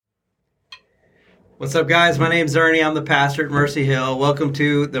What's up, guys? My name's Ernie. I'm the pastor at Mercy Hill. Welcome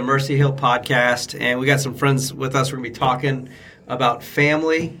to the Mercy Hill podcast. And we got some friends with us. We're going to be talking about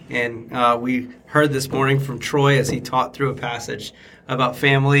family. And we heard this morning from Troy as he taught through a passage about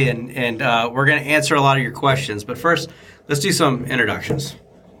family. And we're going to answer a lot of your questions. But first, let's do some introductions.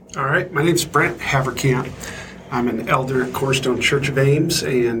 All right. My name's Brent Haverkamp. I'm an elder at Cornerstone Church of Ames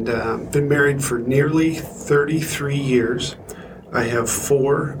and been married for nearly 33 years. I have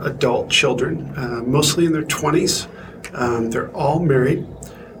 4 adult children, mostly in their 20s. They're all married.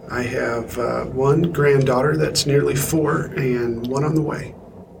 I have 1 granddaughter that's nearly 4 and 1 on the way.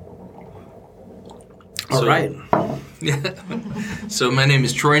 All right. Yeah. So my name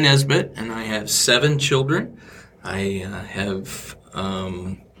is Troy Nesbitt, and I have 7 children. I have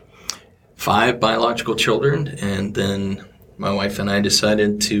 5 biological children, and then my wife and I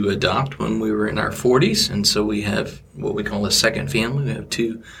decided to adopt when we were in our 40s, and so we have what we call a second family. We have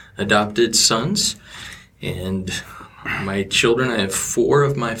 2 adopted sons, and my children, I have 4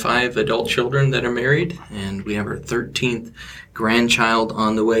 of my 5 adult children that are married, and we have our 13th grandchild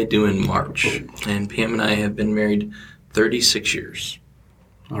on the way due in March. And Pam and I have been married 36 years.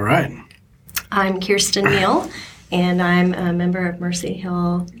 All right. I'm Kirsten Neal, and I'm a member of Mercy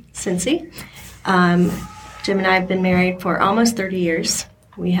Hill Cincy. Jim and I have been married for almost 30 years.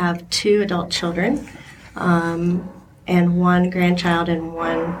 We have 2 adult children, and 1 grandchild and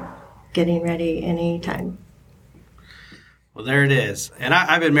 1 getting ready anytime. Well, there it is. And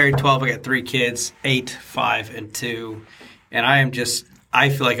I've been married 12. I got 3 kids, 8, 5, and 2. And I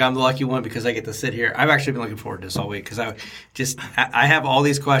feel like I'm the lucky one because I get to sit here. I've actually been looking forward to this all week because I have all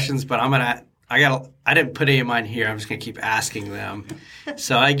these questions, but I didn't put any of mine here. I'm just going to keep asking them.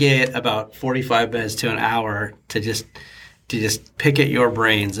 So I get about 45 minutes to an hour to just pick at your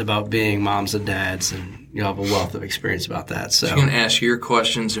brains about being moms and dads, and you'll have a wealth of experience about that. So you're going to ask your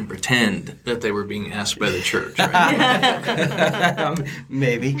questions and pretend that they were being asked by the church, right?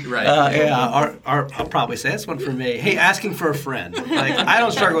 Maybe. Right. Yeah. I'll probably say, that's one for me. Hey, asking for a friend. Like, I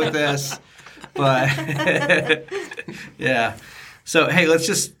don't struggle with this, but yeah. So, hey, let's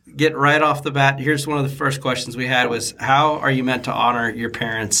just get right off the bat. Here's one of the first questions we had was, how are you meant to honor your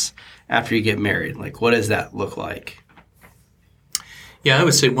parents after you get married? Like, what does that look like? Yeah, I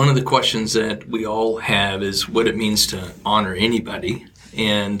would say one of the questions that we all have is what it means to honor anybody.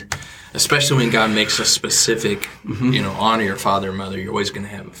 And especially when God makes us specific, honor your father and mother. You're always going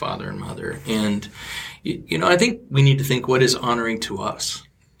to have a father and mother. And, I think we need to think, what is honoring to us?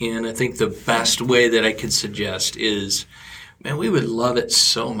 And I think the best way that I could suggest is, man, we would love it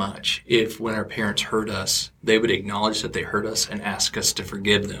so much if when our parents hurt us, they would acknowledge that they hurt us and ask us to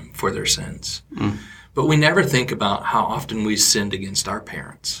forgive them for their sins. Mm. But we never think about how often we sinned against our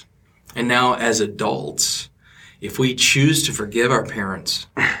parents. And now as adults, if we choose to forgive our parents,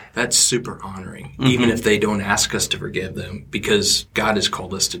 that's super honoring, even if they don't ask us to forgive them, because God has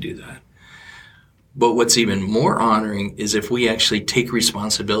called us to do that. But what's even more honoring is if we actually take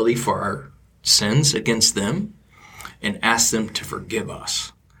responsibility for our sins against them and ask them to forgive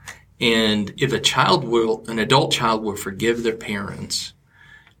us. And if an adult child will forgive their parents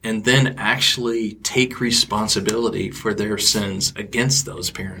and then actually take responsibility for their sins against those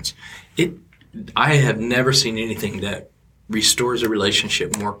parents, I have never seen anything that restores a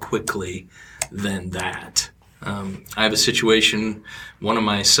relationship more quickly than that. I have a situation, one of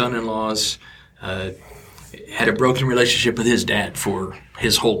my son-in-laws had a broken relationship with his dad for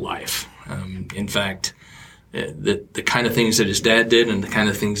his whole life. In fact, the kind of things that his dad did and the kind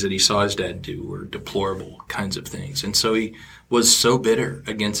of things that he saw his dad do were deplorable kinds of things. And so he was so bitter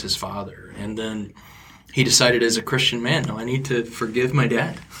against his father. And then he decided as a Christian man, no, I need to forgive my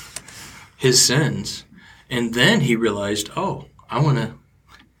dad, his sins. And then he realized, I want to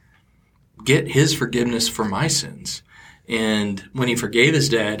get his forgiveness for my sins. And when he forgave his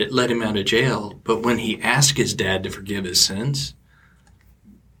dad, it let him out of jail. But when he asked his dad to forgive his sins,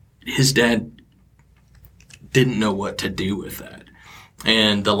 his dad didn't know what to do with that.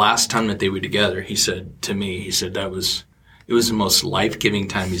 And the last time that they were together, he said to me, it was the most life-giving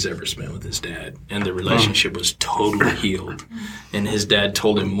time he's ever spent with his dad. And the relationship was totally healed. And his dad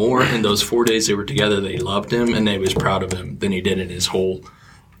told him more in those 4 days they were together that he loved him and that he was proud of him than he did in his whole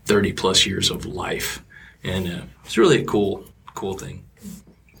 30-plus years of life. And it's really a cool thing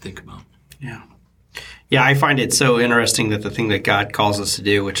to think about. Yeah. Yeah, I find it so interesting that the thing that God calls us to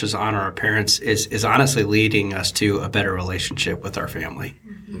do, which is honor our parents, is honestly leading us to a better relationship with our family.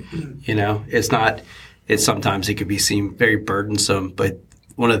 Mm-hmm. Sometimes it could be seem very burdensome, but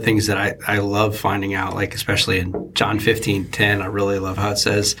one of the things that I love finding out, like especially in John 15:10, I really love how it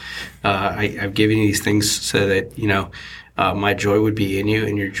says, I've given you these things so that, my joy would be in you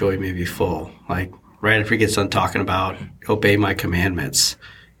and your joy may be full. Like, right after he gets done talking about obey my commandments.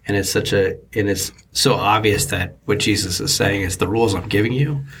 And it's so obvious that what Jesus is saying is the rules I'm giving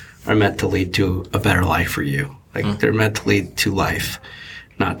you are meant to lead to a better life for you. Like they're meant to lead to life,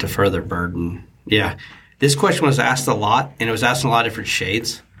 not to further burden. Yeah. This question was asked a lot, and it was asked in a lot of different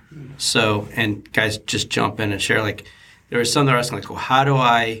shades. So, and guys, just jump in and share. Like, there was some that were asking, like, well, how do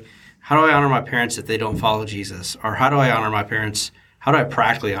I honor my parents if they don't follow Jesus? Or how do I honor my parents? How do I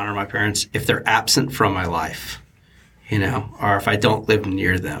practically honor my parents if they're absent from my life? You know, or if I don't live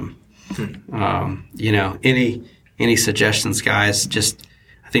near them? You know, any suggestions, guys? Just,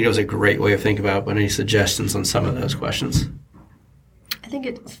 I think it was a great way of thinking about it, but any suggestions on some of those questions? I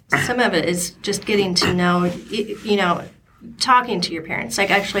think some of it is just getting to know, you know, talking to your parents, like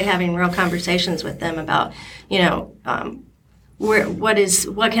actually having real conversations with them about, you know,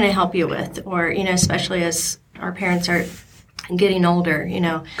 what can I help you with? Or, you know, especially as our parents are getting older, you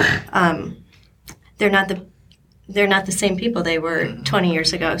know, they're not the same people they were 20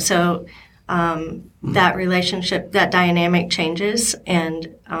 years ago. So that relationship, that dynamic changes,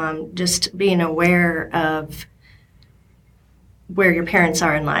 and just being aware of where your parents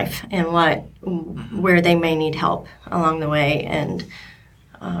are in life and where they may need help along the way. And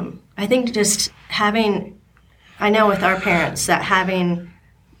I think just I know with our parents that having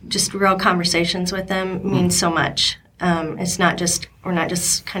just real conversations with them means so much. It's not just, we're not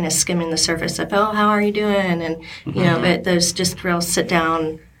just kind of skimming the surface of, oh, how are you doing? And, you know, but those just real sit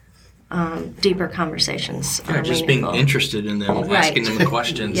down, deeper conversations. Yeah, just meaningful. being interested in them, asking them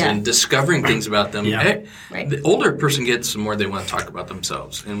questions, Yeah. and discovering things about them. Yeah. Right. The older a person gets, the more they want to talk about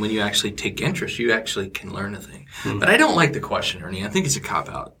themselves. And when you actually take interest, you actually can learn a thing. But I don't like the question, Ernie. I think it's a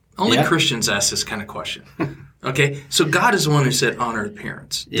cop-out. Only Christians ask this kind of question. Okay? So God is the one who said honor the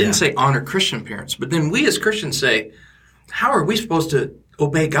parents. Didn't say honor Christian parents. But then we as Christians say, how are we supposed to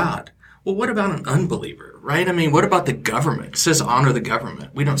obey God? Well, what about an unbeliever, right? I mean, what about the government? It says honor the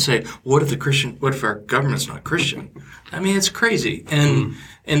government. We don't say, what if our government's not Christian? I mean, it's crazy. And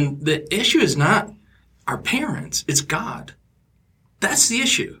the issue is not our parents, it's God. That's the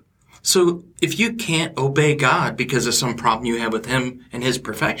issue. So if you can't obey God because of some problem you have with him and his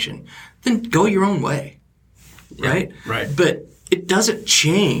perfection, then go your own way, right? Yeah, right. But it doesn't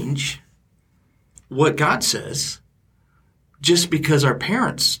change what God says just because our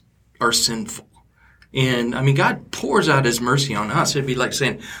parents are sinful. And, I mean, God pours out his mercy on us. It'd be like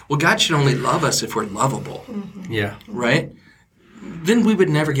saying, well, God should only love us if we're lovable. Yeah. Right? Then we would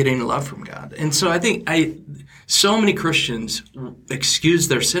never get any love from God. And so I think so many Christians excuse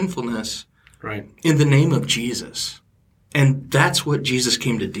their sinfulness in the name of Jesus. And that's what Jesus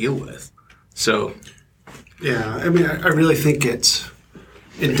came to deal with. So. Yeah, I mean, I really think it's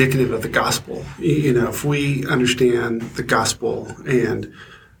indicative of the gospel. You know, if we understand the gospel, and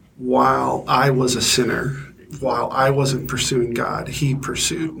while I was a sinner, while I wasn't pursuing God, he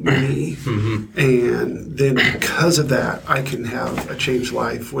pursued me. And then because of that, I can have a changed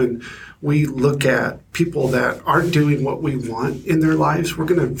life. When we look at people that aren't doing what we want in their lives, we're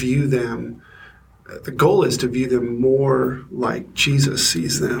going to view them. The goal is to view them more like Jesus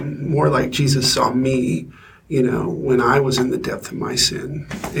sees them, more like Jesus saw me, you know, when I was in the depth of my sin.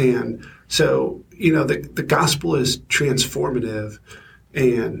 And so, you know, the gospel is transformative,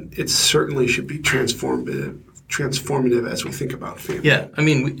 and it certainly should be transformative as we think about family. Yeah, I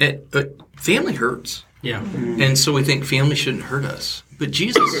mean, family hurts. Yeah. And so we think family shouldn't hurt us. But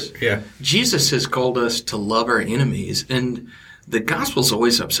Jesus has called us to love our enemies, and the gospel's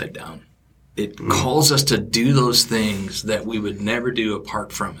always upside down. It calls us to do those things that we would never do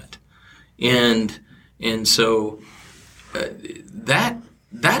apart from it. And so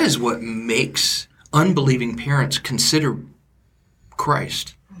that is what makes unbelieving parents consider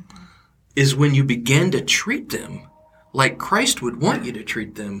Christ, is when you begin to treat them like Christ would want you to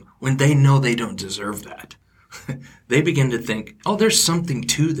treat them when they know they don't deserve that. They begin to think, oh, there's something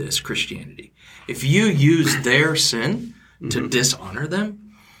to this Christianity. If you use their sin to dishonor them,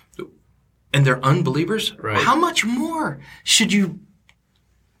 and they're unbelievers, how much more should you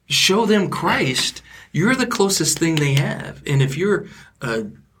show them Christ? You're the closest thing they have. And if you're a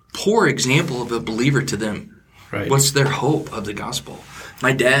poor example of a believer to them, what's their hope of the gospel?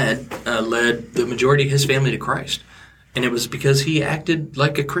 My dad led the majority of his family to Christ, and it was because he acted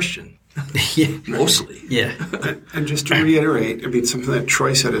like a Christian. Mostly. Yeah. And just to reiterate, I mean, something that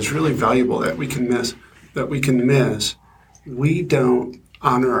Troy said is really valuable that we can miss. We don't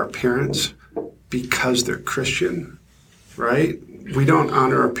honor our parents because they're Christian, right? We don't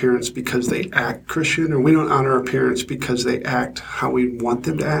honor our parents because they act Christian, or we don't honor our parents because they act how we want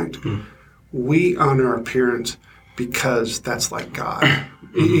them to act. We honor our parents because that's like God.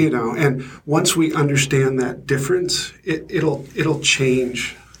 You know, and once we understand that difference, it'll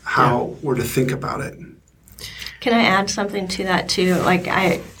change how we're to think about it. Can I add something to that too? Like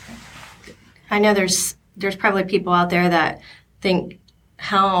I know there's probably people out there that think,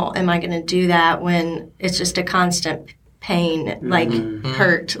 how am I going to do that when it's just a constant pain, like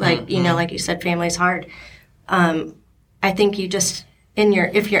hurt, like like you said, family's hard. I think you just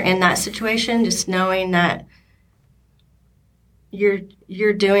if you're in that situation, just knowing that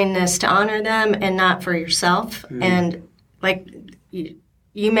you're doing this to honor them and not for yourself. And like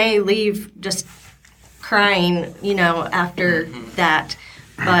you may leave just crying, after that.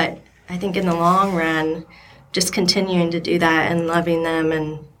 But I think in the long run, just continuing to do that and loving them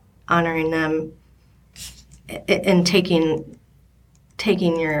and honoring them and taking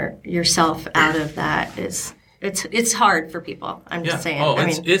yourself out of that is it's hard for people. I'm just saying. Oh,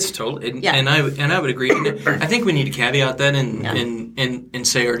 it's totally, and I would agree. I think we need to caveat that and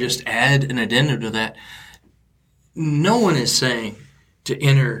say, or just add an addendum to that. No one is saying to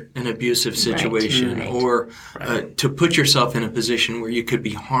enter an abusive situation or to put yourself in a position where you could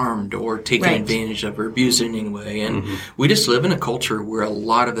be harmed or taken advantage of or abused in any way. And we just live in a culture where a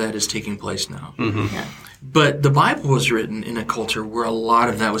lot of that is taking place now. Yeah. But the Bible was written in a culture where a lot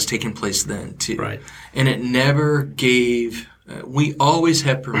of that was taking place then too. Right. And it never gave, we always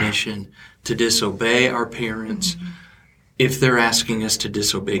have permission to disobey our parents if they're asking us to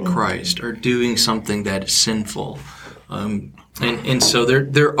disobey Christ or doing something that is sinful. And so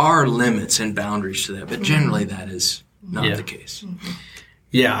there are limits and boundaries to that, but generally that is not the case.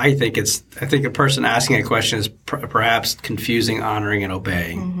 Yeah, I think a person asking a question is perhaps confusing honoring and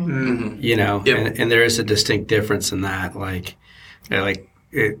obeying. And there is a distinct difference in that.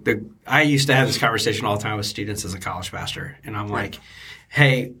 I used to have this conversation all the time with students as a college pastor, and I'm like,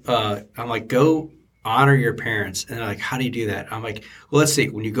 hey, go honor your parents. And they're like, how do you do that? I'm like, well, let's see.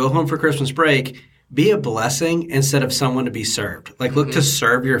 When you go home for Christmas break, be a blessing instead of someone to be served. Like, look to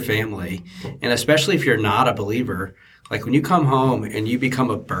serve your family. And especially if you're not a believer, like when you come home and you become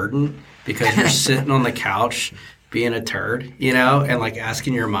a burden because you're sitting on the couch being a turd, and like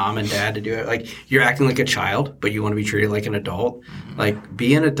asking your mom and dad to do it. Like you're acting like a child, but you want to be treated like an adult. Like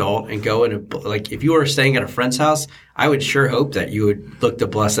be an adult and go like if you were staying at a friend's house, I would sure hope that you would look to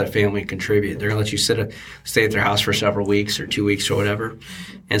bless that family and contribute. They're going to let you stay at their house for several weeks or 2 weeks or whatever.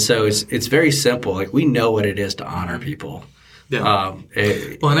 And so it's very simple. Like we know what it is to honor people. Yeah.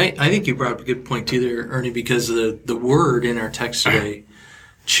 And I think you brought up a good point too there, Ernie, because the word in our text today,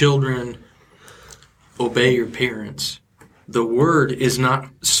 children, obey your parents. The word is not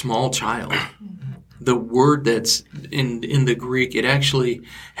small child. The word that's in the Greek, it actually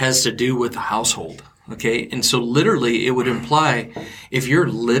has to do with the household. Okay? And so literally it would imply if you're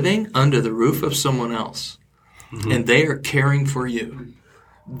living under the roof of someone else and they are caring for you,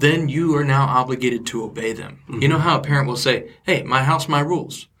 then you are now obligated to obey them. You know how a parent will say, hey, my house, my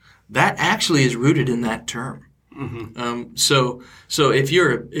rules. That actually is rooted in that term. So if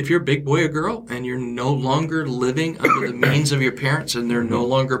you're a big boy or girl and you're no longer living under the means of your parents and they're no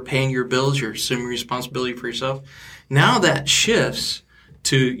longer paying your bills, you're assuming responsibility for yourself. Now that shifts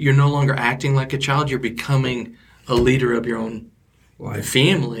to you're no longer acting like a child, you're becoming a leader of your own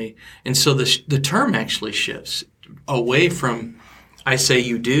family. And so the term actually shifts away from I say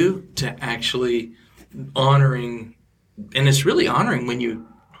you do to actually honoring, and it's really honoring when you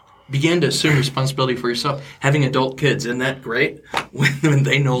begin to assume responsibility for yourself. Having adult kids, isn't that great? When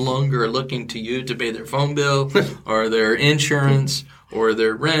they no longer are looking to you to pay their phone bill or their insurance or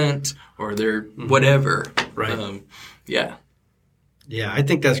their rent or their whatever. Right. Yeah, I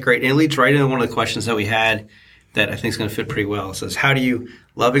think that's great. And it leads right into one of the questions that we had that I think is going to fit pretty well. It says, how do you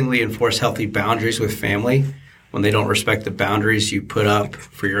lovingly enforce healthy boundaries with family when they don't respect the boundaries you put up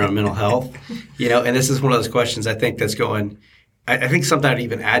for your own mental health? And this is one of those questions I think that's going – I think something I'd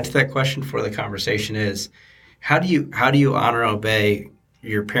even add to that question for the conversation is how do you honor and obey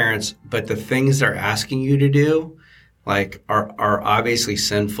your parents, but the things they're asking you to do like are obviously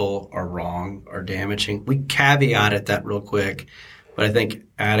sinful or wrong or damaging? We caveated that real quick, but I think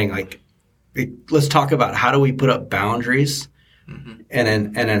adding let's talk about how do we put up boundaries and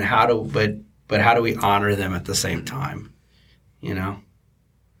then how do how do we honor them at the same time?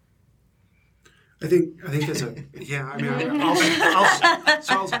 I think as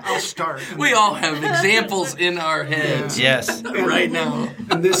I'll start. We all have examples in our heads. Yes, right now.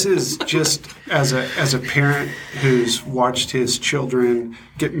 And this is just as a parent who's watched his children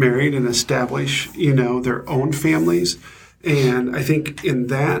get married and establish, their own families. And I think in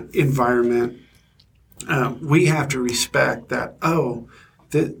that environment, we have to respect that,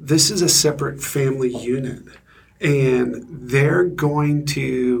 this is a separate family unit. and they're going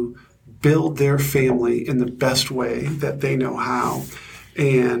to build their family in the best way that they know how.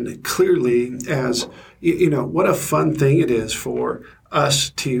 And clearly, as what a fun thing it is for us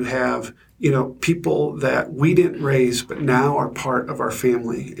to have, people that we didn't raise but now are part of our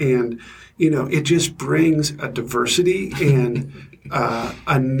family. And, it just brings a diversity and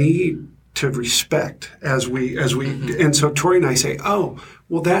a need to respect as we and so Tori and I say, oh,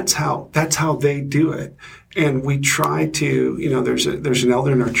 well, that's how they do it. And we try to, there's an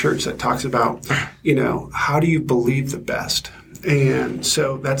elder in our church that talks about, how do you believe the best? And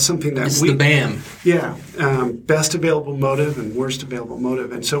so that's something that it's the BAM. Yeah. Best available motive and worst available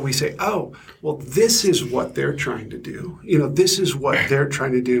motive. And so we say, oh, well, this is what they're trying to do. This is what they're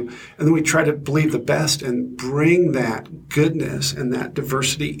trying to do. And then we try to believe the best and bring that goodness and that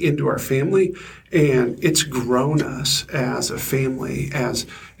diversity into our family. And it's grown us as a family as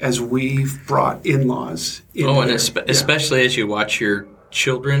we've brought in-laws in. Oh, and especially as you watch your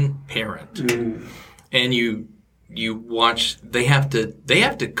children parent. And you watch, they have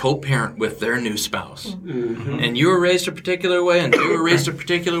to co-parent with their new spouse. And you were raised a particular way and they were raised a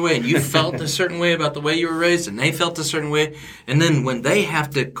particular way and you felt a certain way about the way you were raised and they felt a certain way. And then when they have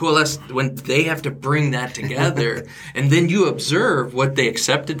to coalesce, when they have to bring that together and then you observe what they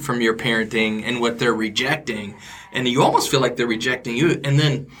accepted from your parenting and what they're rejecting, and you almost feel like they're rejecting you. And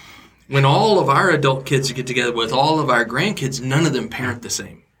then when all of our adult kids get together with all of our grandkids, none of them parent the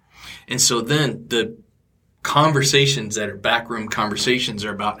same. And so then the conversations that are backroom conversations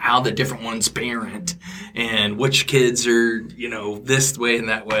are about how the different ones parent and which kids are, this way and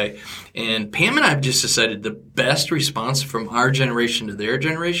that way. And Pam and I have just decided the best response from our generation to their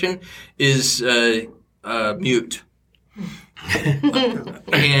generation is mute.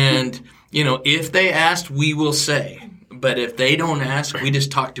 And, if they asked, we will say. But if they don't ask, we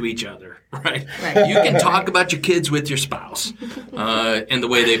just talk to each other. Right. You can talk about your kids with your spouse and the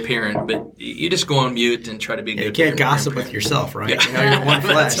way they parent, but you just go on mute and try to be good. You can't gossip with yourself, right? Yeah. You're one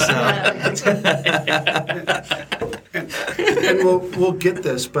flesh. And we'll get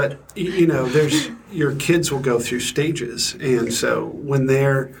this, but there's your kids will go through stages, and so when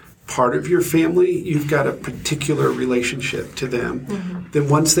they're part of your family, you've got a particular relationship to them. Then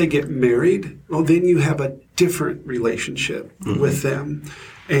once they get married, well, then you have a different relationship with them.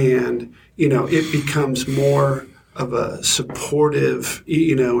 And, it becomes more of a supportive,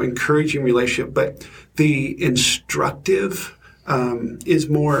 encouraging relationship. But the instructive is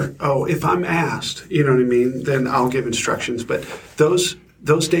more, if I'm asked, then I'll give instructions. But those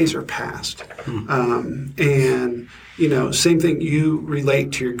days are past. And, same thing, you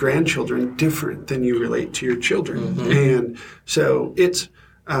relate to your grandchildren different than you relate to your children. And so it's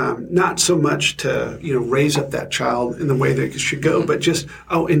not so much to, raise up that child in the way that it should go, but just,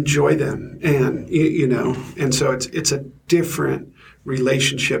 enjoy them. And, and so it's a different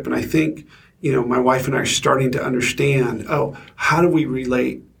relationship. And I think, my wife and I are starting to understand, how do we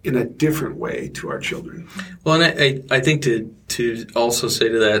relate in a different way to our children? Well, and I think to also say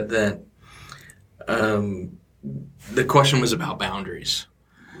to that the question was about boundaries.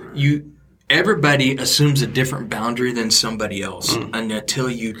 Everybody assumes a different boundary than somebody else until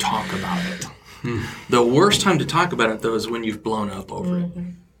you talk about it. The worst time to talk about it, though, is when you've blown up over it.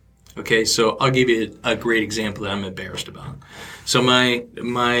 Okay, so I'll give you a great example that I'm embarrassed about. So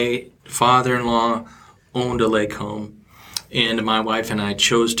my father-in-law owned a lake home, and my wife and I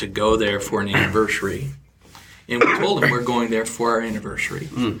chose to go there for an anniversary. And we told him we're going there for our anniversary.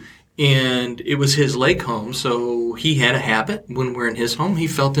 And it was his lake home, so he had a habit. When we're in his home, he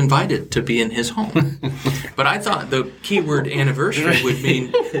felt invited to be in his home. But I thought the keyword anniversary would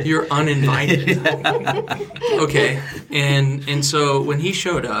mean you're uninvited. Okay. And so when he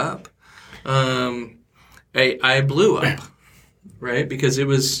showed up, I blew up, right? Because it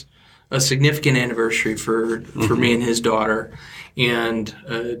was a significant anniversary for me and his daughter. And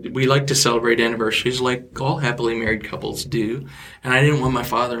we like to celebrate anniversaries like all happily married couples do. And I didn't want my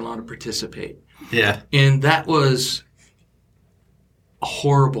father-in-law to participate. Yeah. And that was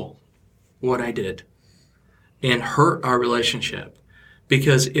horrible, what I did, and hurt our relationship.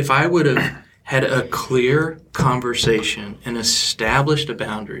 Because if I would have had a clear conversation and established a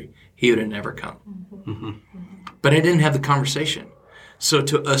boundary, he would have never come. But I didn't have the conversation. So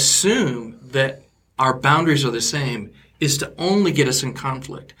to assume that our boundaries are the same is to only get us in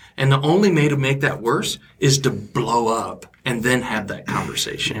conflict. And the only way to make that worse is to blow up and then have that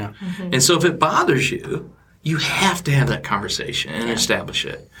conversation. Yeah. And so if it bothers you, you have to have that conversation and establish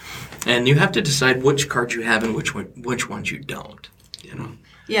it. And you have to decide which cards you have and which ones you don't.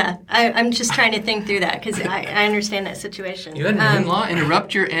 Yeah, I'm just trying to think through that because I understand that situation. You had an in-law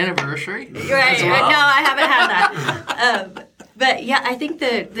interrupt your anniversary? Right. No, I haven't had that. But yeah, I think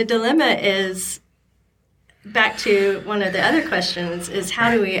the dilemma is back to one of the other questions is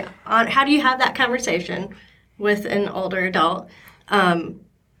how do you have that conversation with an older adult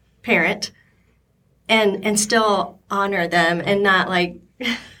parent and still honor them and not like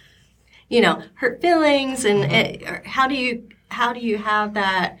hurt feelings and how do you have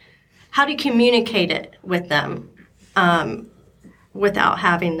that? How do you communicate it with them without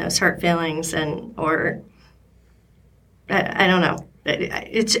having those hurt feelings or I don't know.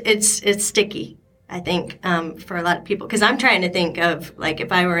 It's sticky, I think, for a lot of people because I'm trying to think of like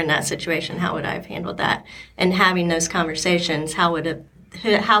if I were in that situation, how would I have handled that? And having those conversations, how would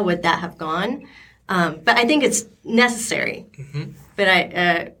that have gone? But I think it's necessary. Mm-hmm.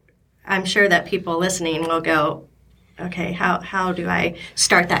 But I'm sure that people listening will go, okay, how do I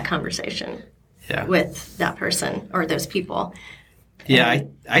start that conversation with that person or those people? Yeah,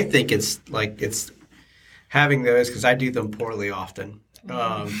 I think it's having those because I do them poorly often.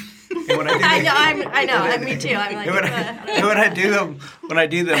 And when I know. Me too. I'm like, when I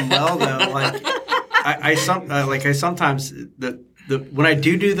do them well though, like I sometimes when I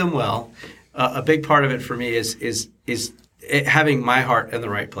do them well, a big part of it for me is having my heart in the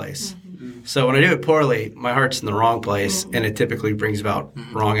right place. Mm-hmm. So when I do it poorly, my heart's in the wrong place, and it typically brings about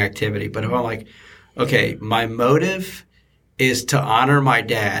wrong activity. But if I'm like, okay, my motive is to honor my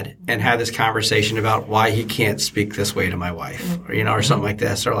dad and have this conversation about why he can't speak this way to my wife, or something like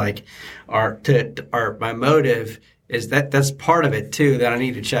this, or my motive is that's part of it too. That I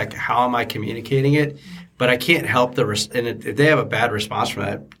need to check how am I communicating it, but I can't help and if they have a bad response from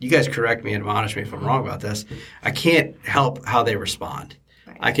that, you guys correct me and admonish me if I'm wrong about this. I can't help how they respond.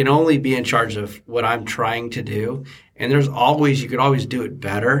 Right. I can only be in charge of what I'm trying to do, and you could always do it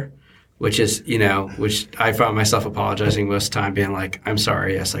better. Which is, which I found myself apologizing most of the time, being like, I'm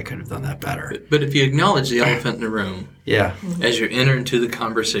sorry, yes, I could have done that better. But if you acknowledge the elephant in the room as you enter into the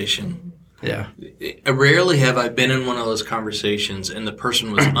conversation, rarely have I been in one of those conversations and the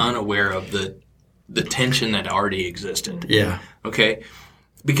person was unaware of the tension that already existed. Yeah. Okay?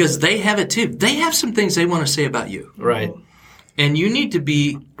 Because they have it too. They have some things they want to say about you. Right. And you need to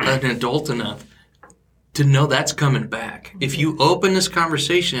be an adult enough to know that's coming back. If you open this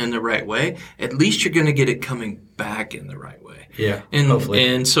conversation in the right way, at least you're going to get it coming back in the right way. Yeah, and, hopefully.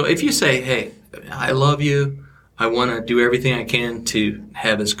 And so if you say, hey, I love you, I want to do everything I can to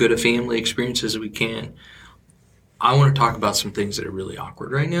have as good a family experience as we can, I want to talk about some things that are really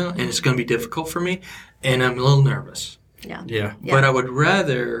awkward right now, and it's going to be difficult for me, and I'm a little nervous. Yeah. But I would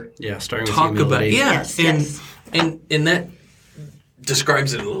rather starting with talk humility. about and that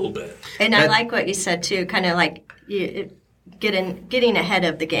describes it a little bit. And I like what you said too, kind of like getting ahead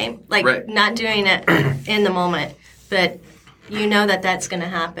of the game, like not doing it in the moment, but that's going to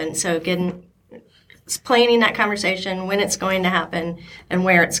happen. So planning that conversation, when it's going to happen, and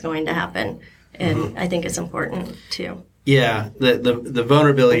where it's going to happen, and I think it's important too. Yeah, the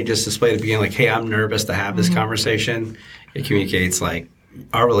vulnerability just displayed at the beginning, like, hey, I'm nervous to have this conversation. It communicates like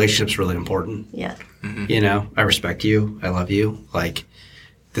our relationship's really important. Yeah. Mm-hmm. I respect you. I love you. Like,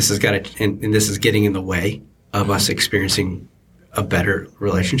 this has got to, and this is getting in the way of us experiencing a better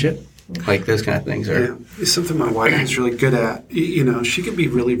relationship. Like, those kind of things are. Yeah, it's something my wife is really good at. She can be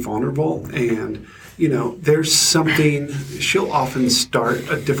really vulnerable, and there's something. She'll often start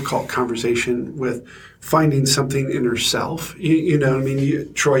a difficult conversation with finding something in herself.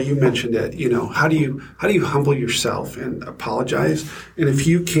 Troy, you mentioned it. How do you humble yourself and apologize? And if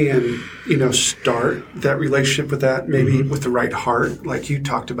you can, start that relationship with that, maybe with the right heart, like you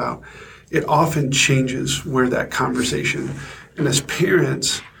talked about, it often changes where that conversation. And as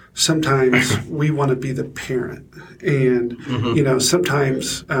parents, sometimes we want to be the parent, and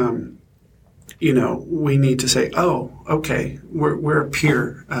sometimes. We need to say, oh, okay, we're a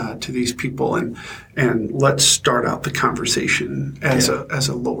peer to these people, and let's start out the conversation as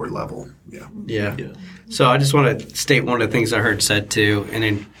a lower level. Yeah. So I just want to state one of the things I heard said too, and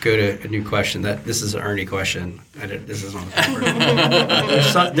then go to a new question. That this is an Ernie question. This is on the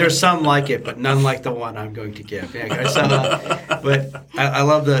paper. There's some like it, but none like the one I'm going to give. But I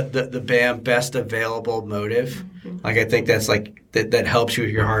love the BAM, best available motive. Like, I think that's like that helps you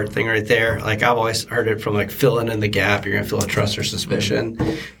with your heart thing right there. Like, I've always heard it from like filling in the gap. You're gonna feel a trust or suspicion,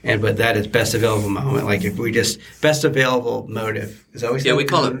 but that is best available moment. Like, if we just best available motive is always we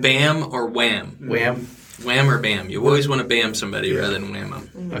call it BAM or WHAM. Wham. Wham or BAM. You always want to BAM somebody rather than wham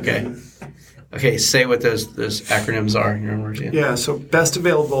them. Okay. Say what those acronyms are in your words. Yeah. So best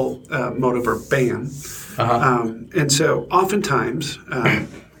available motive, or BAM, And so oftentimes,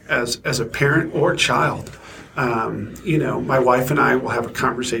 as a parent or child, my wife and I will have a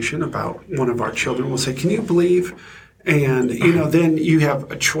conversation about one of our children. We'll say, "Can you believe?" And, then you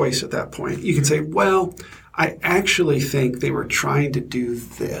have a choice at that point. You can say, "Well, I actually think they were trying to do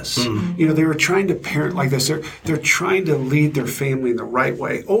this. They were trying to parent like this. They're trying to lead their family in the right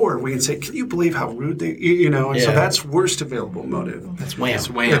way." Or we can say, "Can you believe how rude they?" So that's worst available motive. That's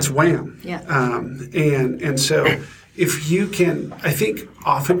wham. That's wham. Yeah. And so if you can, I think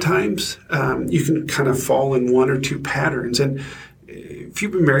oftentimes you can kind of fall in one or two patterns. And if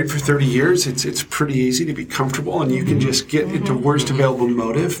you've been married for 30 years, it's pretty easy to be comfortable, and you can just get into worst available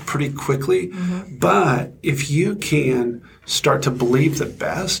motive pretty quickly. But if you can start to believe the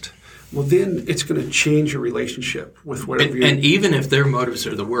best, well, then it's going to change your relationship with whatever you're... And even if their motives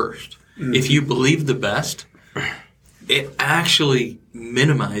are the worst, if you believe the best, it actually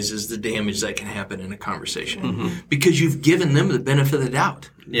minimizes the damage that can happen in a conversation because you've given them the benefit of the doubt.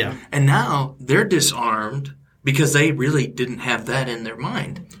 Yeah. And now they're disarmed because they really didn't have that in their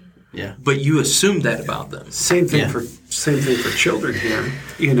mind. Yeah. But you assumed that about them. Same thing for children here.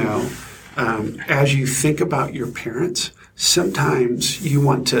 As you think about your parents, sometimes you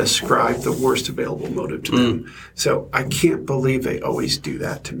want to ascribe the worst available motive to them. So I can't believe they always do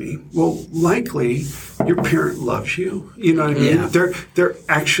that to me. Well, likely your parent loves you. You know what I mean? Yeah. They're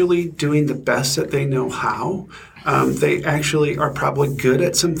actually doing the best that they know how. They actually are probably good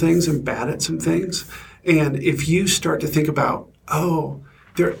at some things and bad at some things. And if you start to think about,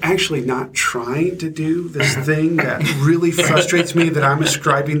 they're actually not trying to do this thing that really frustrates me that I'm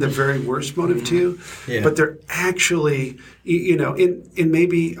ascribing the very worst motive to, but they're actually, in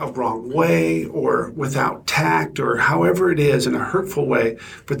maybe a wrong way or without tact or however it is, in a hurtful way,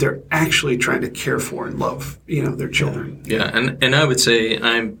 but they're actually trying to care for and love, their children. Yeah, and I would say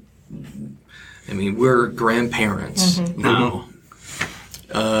we're grandparents now.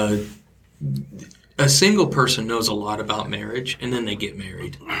 A single person knows a lot about marriage, and then they get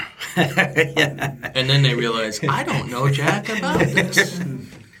married. And then they realize, I don't know jack about this.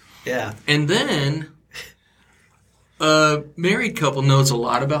 Yeah. And then a married couple knows a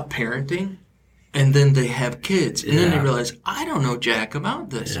lot about parenting, and then they have kids. And then they realize, I don't know jack about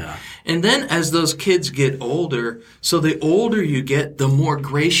this. Yeah. And then as those kids get older, so the older you get, the more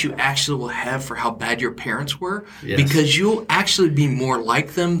grace you actually will have for how bad your parents were. Yes. Because you'll actually be more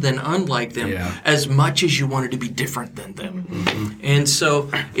like them than unlike them, as much as you wanted to be different than them. And so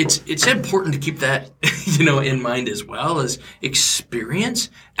it's important to keep that in mind as well, as experience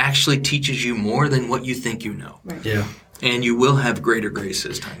actually teaches you more than what you think you know. Right. Yeah. And you will have greater grace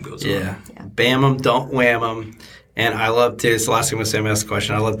as time goes on. Bam them, don't wham them. And I love, too, it's the last thing I'm going to ask the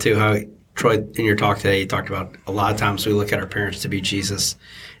question. I love, too, how, Troy, in your talk today, you talked about a lot of times we look at our parents to be Jesus.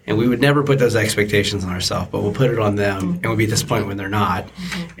 And we would never put those expectations on ourselves, but we'll put it on them, and we'll be disappointed when they're not.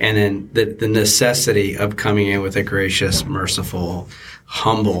 And then the necessity of coming in with a gracious, merciful,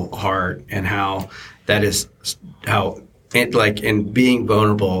 humble heart, and how that is how... And being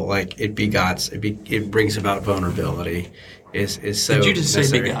vulnerable, it brings about vulnerability. Is so. Did you just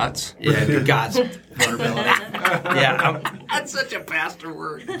necessary. say begots? Yeah, begots vulnerability. That's such a pastor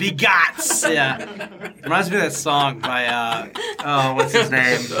word. Begots. Yeah, reminds me of that song by what's his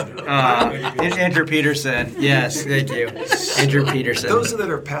name? Andrew Peterson. Yes, thank you, Andrew Peterson. Those that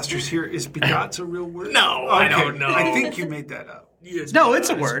are pastors here, is begots a real word? No, I don't know. I think you made that up. No, it's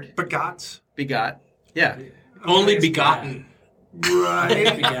a word. Begots. Begot. Yeah. Only begotten.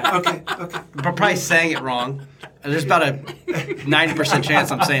 Right. Okay. I'm probably saying it wrong. There's about a 90% chance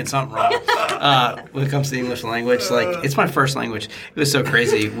I'm saying something wrong when it comes to the English language. It's my first language. It was so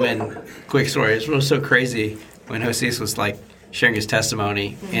crazy quick story, it was so crazy when Jose was sharing his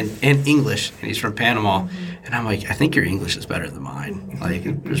testimony in English, and he's from Panama. And I'm like, I think your English is better than mine.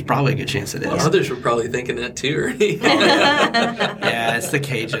 There's probably a good chance it is. Well, others were probably thinking that too, Ernie. Yeah, it's the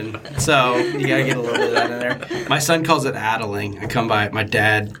Cajun. So you got to get a little bit of that in there. My son calls it addling. I come by, my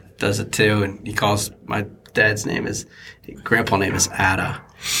dad does it too, and he calls, my dad's name is, grandpa name is Ada.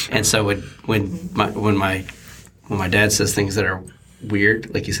 And so when my dad says things that are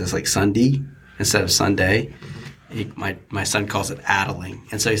weird, like he says Sunday instead of Sunday, my son calls it addling.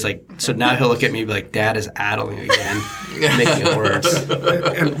 And so he's like, so now he'll look at me and be like, Dad is addling again, making it worse.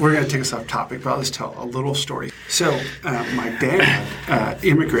 And we're going to take us off topic, but I'll just tell a little story. So my dad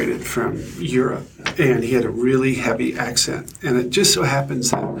immigrated from Europe, and he had a really heavy accent. And it just so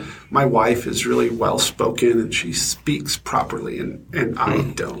happens that my wife is really well-spoken, and she speaks properly, and I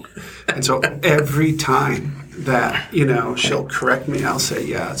don't. And so every time that, she'll correct me. I'll say,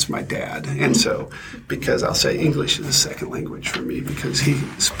 yeah, it's my dad. And so, because I'll say English is a second language for me because he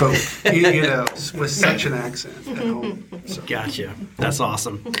spoke, with such an accent at home. So. Gotcha. That's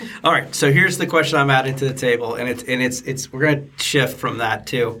awesome. All right. So here's the question I'm adding to the table, and it's we're going to shift from that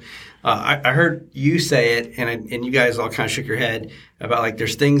too. I heard you say it, and you guys all kind of shook your head about like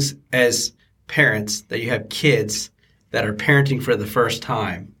there's things as parents that you have kids that are parenting for the first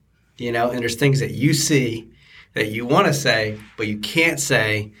time, and there's things that you see that you want to say, but you can't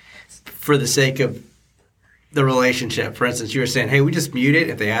say for the sake of the relationship. For instance, you were saying, hey, we just mute it.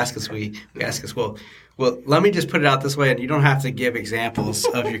 If they ask us, we ask us, well, let me just put it out this way, and you don't have to give examples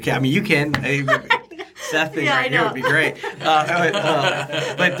of your kid. I mean, you can. Seth thing right here would be great.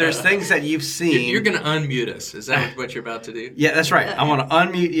 But there's things that you've seen. You're going to unmute us. Is that what you're about to do? Yeah, that's right. I want to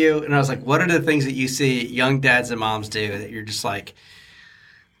unmute you. And I was like, what are the things that you see young dads and moms do that you're just like,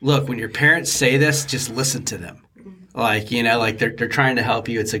 look, when your parents say this, just listen to them. Like, they're trying to help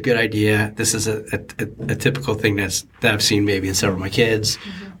you. It's a good idea. This is a typical thing that I've seen maybe in several of my kids.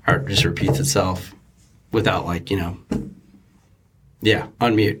 Or it just repeats itself without unmute.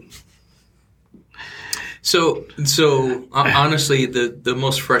 So honestly, the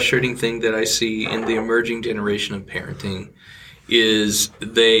most frustrating thing that I see in the emerging generation of parenting is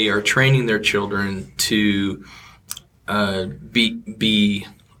they are training their children to be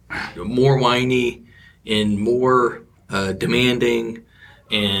more whiny and more demanding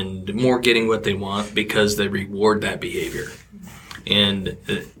and more getting what they want because they reward that behavior. And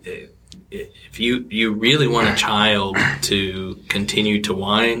if you really want a child to continue to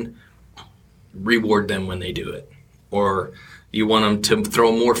whine, reward them when they do it. Or you want them to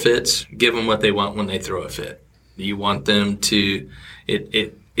throw more fits, give them what they want when they throw a fit. You want them to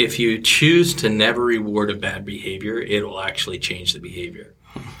if you choose to never reward a bad behavior, it will actually change the behavior.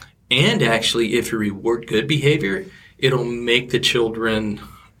 And actually, if you reward good behavior, it'll make the children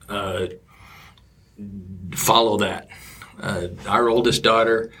follow that. Our oldest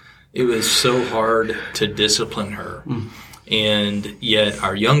daughter, it was so hard to discipline her. And yet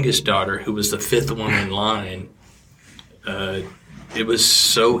our youngest daughter, who was the fifth one in line, it was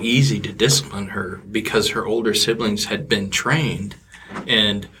so easy to discipline her because her older siblings had been trained.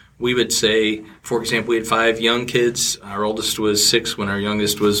 And we would say, for example, we had 5 young kids. Our oldest was 6 when our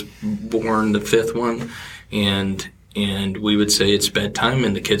youngest was born, the fifth one. And we would say it's bedtime,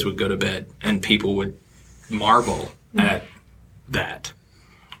 and the kids would go to bed. And people would marvel at that.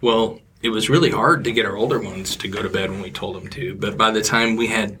 Well, it was really hard to get our older ones to go to bed when we told them to. But by the time we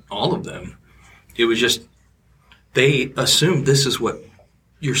had all of them, it was just they assumed this is what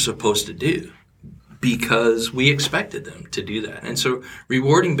you're supposed to do because we expected them to do that. And so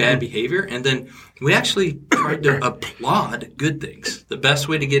rewarding bad behavior, and then we actually tried to applaud good things. The best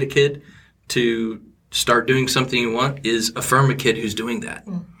way to get a kid to start doing something you want is affirm a kid who's doing that.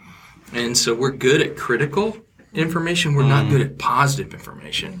 And so we're good at critical information. We're not good at positive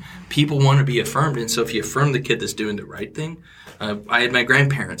information. People want to be affirmed, and so if you affirm the kid that's doing the right thing, I had my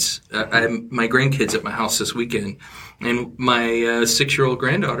grandparents, I had my grandkids at my house this weekend, and my 6-year-old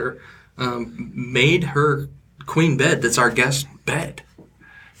granddaughter made her queen bed that's our guest bed,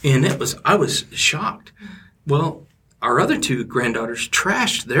 and I was shocked. Well, our other 2 granddaughters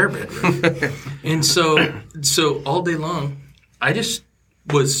trashed their bedroom, and so all day long, I just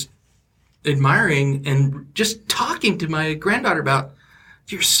was admiring and just talking to my granddaughter about,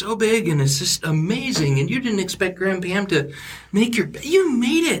 you're so big and it's just amazing, and you didn't expect Grand Pam to make your bed. You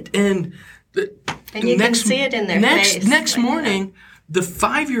made it, and you can see it in their face. Next morning, the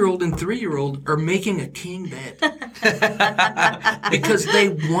 5-year-old and 3-year-old are making a king bed because they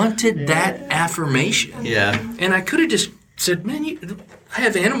wanted that affirmation. Yeah, and I could have just said, man, I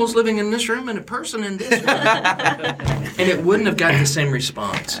have animals living in this room and a person in this room. And it wouldn't have gotten the same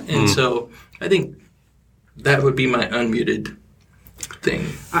response. And so I think that would be my unmuted thing.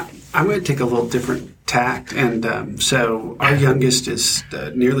 I'm going to take a little different tact. And so our youngest is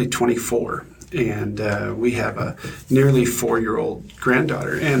nearly 24. And we have a nearly 4-year-old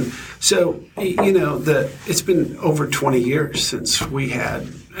granddaughter. And so, it's been over 20 years since we had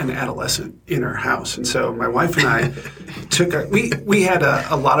an adolescent in our house. And so my wife and I we had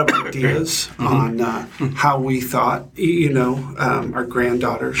a lot of ideas on how we thought, our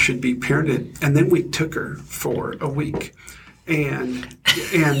granddaughter should be parented. And then we took her for a week. And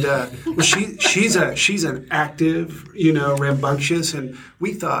And well, she's an active, rambunctious, and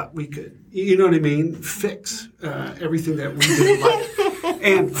we thought we could, what I mean, fix everything that we didn't like.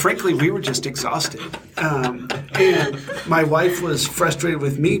 And frankly, we were just exhausted. And my wife was frustrated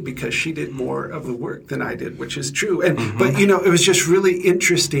with me because she did more of the work than I did, which is true. And but it was just really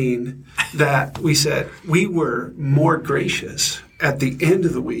interesting that we said we were more gracious at the end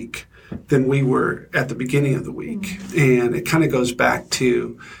of the week than we were at the beginning of the week. And it kind of goes back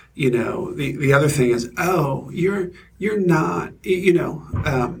to, the other thing is, you're not,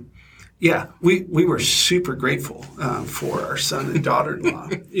 we were super grateful for our son and daughter-in-law.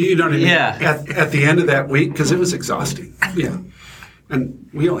 You know what I mean? Yeah. At the end of that week, because it was exhausting. Yeah. And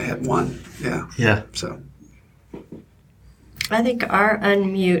we only had one. Yeah. Yeah. So. I think our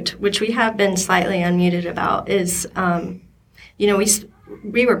unmute, which we have been slightly unmuted about, is,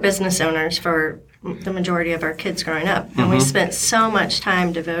 we were business owners for the majority of our kids growing up, and we spent so much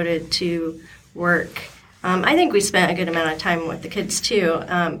time devoted to work. I think we spent a good amount of time with the kids too,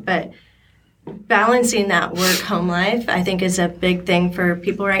 but balancing that work-home life, I think, is a big thing for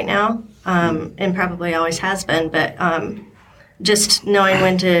people right now, and probably always has been. But just knowing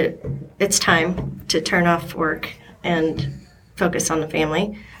when it's time to turn off work and focus on the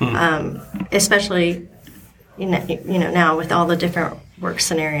family, especially now with all the different work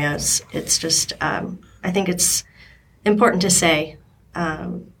scenarios, it's just I think it's important to say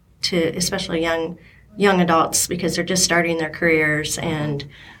to especially young adults, because they're just starting their careers and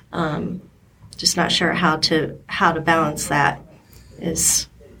just not sure how to balance that is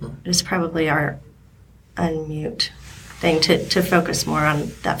probably our unmute thing, to focus more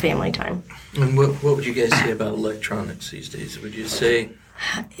on that family time. And what would you guys say about electronics these days? Would you say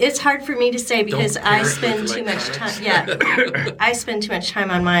it's hard for me to say because don't I parent spend with too much electronics? time. Yeah, I spend too much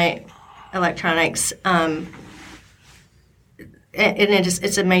time on my electronics, and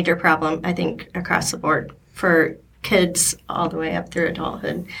it's a major problem, I think, across the board for kids all the way up through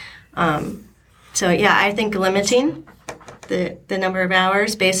adulthood. So yeah, I think limiting the number of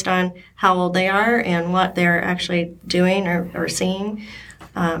hours based on how old they are and what they're actually doing or seeing,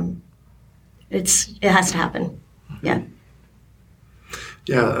 it has to happen. Yeah.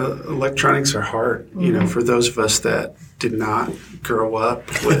 Yeah, electronics are hard, for those of us that did not grow up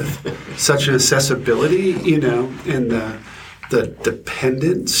with such an accessibility, and the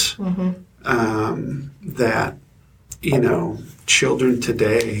dependence that, children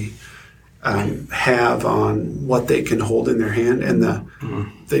today have on what they can hold in their hand, and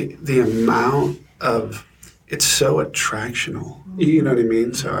the amount of, it's so attractional. You know what I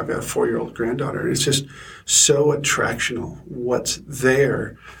mean? So I've got a 4-year-old granddaughter, and it's just so attractional what's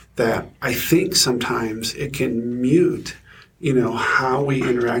there that I think sometimes it can mute, how we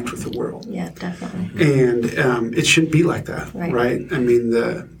interact with the world. Yeah, definitely. And it shouldn't be like that, right? I mean,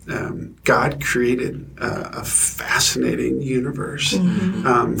 God created a fascinating universe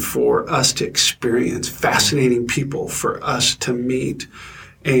for us to experience, fascinating people for us to meet,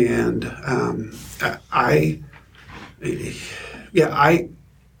 and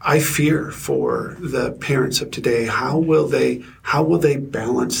I fear for the parents of today. How will they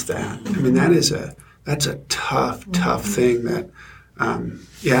balance that? I mean, that's a tough thing that. I'm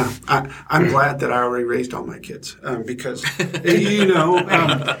glad that I already raised all my kids because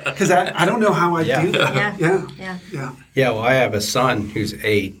because I don't know how I do that. Yeah. Well, I have a son who's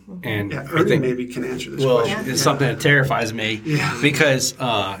 8, and Ernie I think maybe can answer this question. it's something that terrifies me because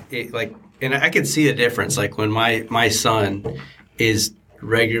and I can see the difference. Like when my son is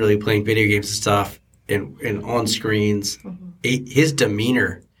regularly playing video games and stuff and on screens, his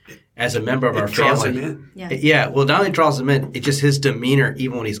demeanor as a member of our draws family. him in. Yeah. Well, not only draws him in, it's just his demeanor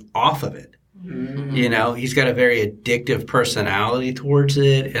even when he's off of it. He's got a very addictive personality towards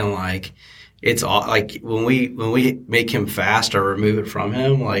it, and like it's all like when we make him fast or remove it from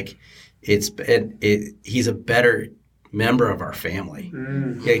him, like he's a better member of our family.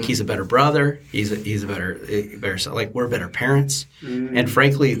 Like he's a better brother. He's a better like we're better parents. And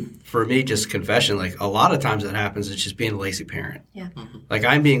frankly, for me, just confession, like a lot of times that happens, it's just being a lazy parent. Yeah. Like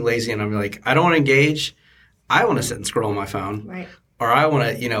I'm being lazy and I'm like, I don't want to engage. I want to sit and scroll on my phone. Right. Or I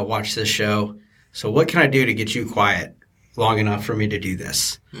want to, watch this show. So what can I do to get you quiet long enough for me to do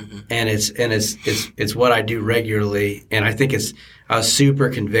this? And it's what I do regularly. And I think I was super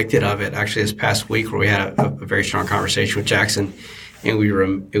convicted of it actually this past week where we had a very strong conversation with Jackson, and we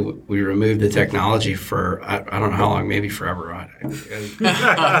removed the technology for I don't know how long, maybe forever. He's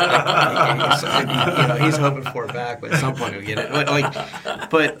hoping for it back, but at some point he'll get it.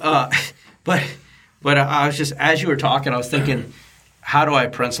 But I was just, as you were talking, I was thinking, how do I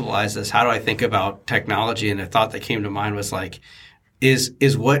principalize this? How do I think about technology? And the thought that came to mind was like, is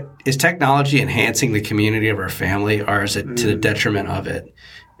technology enhancing the community of our family, or is it to the detriment of it?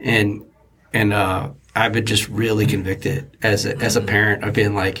 And I've been just really convicted as a parent of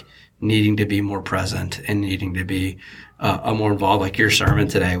being like needing to be more present and needing to be more involved. Like your sermon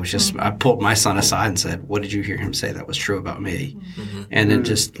today was just, I pulled my son aside and said, "What did you hear him say that was true about me?" And then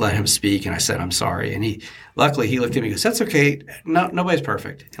just let him speak. And I said, "I'm sorry." And luckily he looked at me and goes, "That's okay. No, nobody's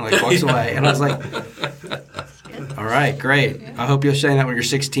perfct." And like walks away. And I was like, "All right, great. I hope you're saying that when you're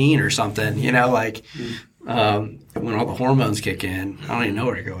 16 or something, when all the hormones kick in." I don't even know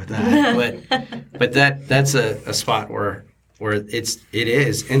where to go with that. But that's a spot where it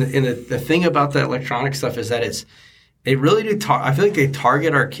is. And the thing about the electronic stuff is that they really do I feel like they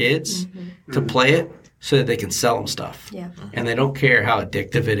target our kids to play it so that they can sell them stuff. Yeah. And they don't care how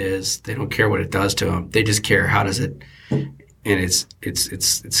addictive it is. They don't care what it does to them. They just care how does it. And it's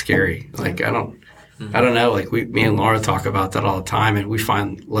scary. Like I don't know. Like me and Laura talk about that all the time, and we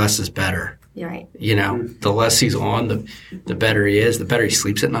find less is better. You're right. The less he's on, the better he is. The better he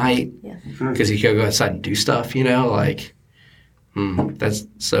sleeps at night. Yeah. Because he can go outside and do stuff. That's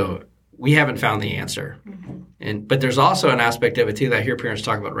so. We haven't found the answer. But there's also an aspect of it too that I hear parents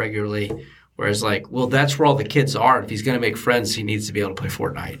talk about regularly, whereas like, well, that's where all the kids are. If he's going to make friends, he needs to be able to play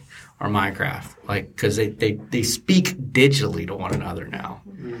Fortnite or Minecraft, like because they speak digitally to one another now.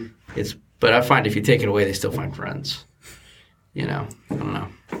 But I find if you take it away, they still find friends. I don't know.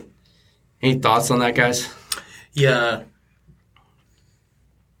 Any thoughts on that, guys? Yeah,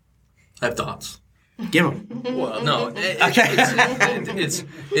 I have thoughts. Give them. Well, no. It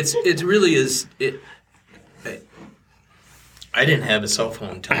really is. I didn't have a cell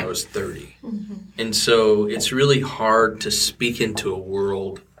phone until I was 30. And so it's really hard to speak into a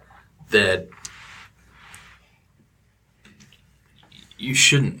world that you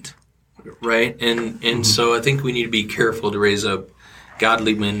shouldn't, right? And so I think we need to be careful to raise up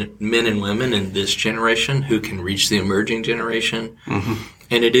godly men and women in this generation who can reach the emerging generation.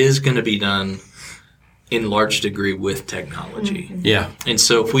 And it is going to be done in large degree with technology. Yeah. And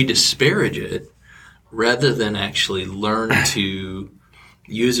so if we disparage it, rather than actually learn to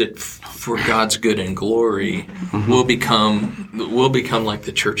use it for God's good and glory, we'll become like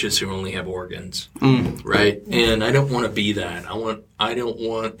the churches who only have organs, right? And I don't want to be that. I don't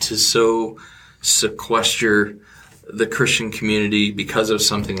want to so sequester the Christian community because of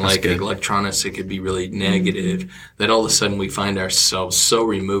something like electronics that could be really negative, that all of a sudden we find ourselves so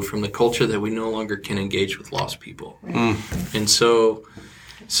removed from the culture that we no longer can engage with lost people. And so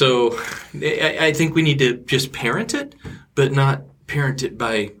I think we need to just parent it, but not parent it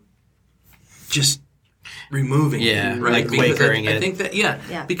by just removing it. Right? Like Quakering it. I think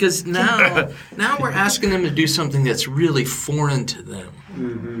that, because now we're asking them to do something that's really foreign to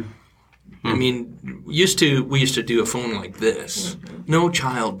them. I mean, we used to do a phone like this. No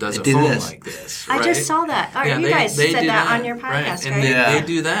child does a phone like this. Right? I just saw that. You guys said that on your podcast, right? And they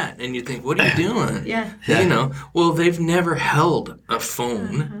do that, and you think, what are you doing? Well, they've never held a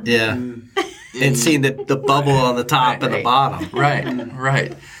phone. And seen the bubble on the top and the bottom.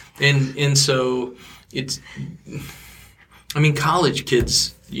 Right. And so it's, I mean, college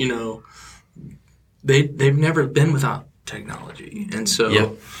kids, they've never been without technology. And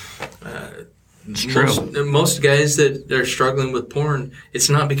so it's true. Most guys that are struggling with porn, it's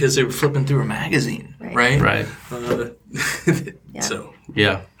not because they were flipping through a magazine, right? So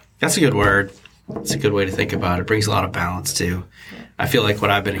that's a good word. It's a good way to think about it. It brings a lot of balance too. I feel like what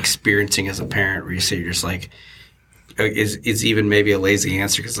I've been experiencing as a parent recently, you're just like, is even maybe a lazy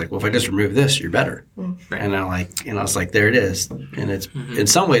answer because like, well, if I just remove this, you're better. And I was like, there it is. And it's in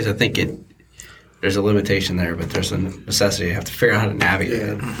some ways, I think there's a limitation there, but there's a necessity. You have to figure out how to navigate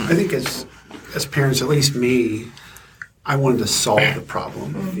it. I think as parents, at least me, I wanted to solve the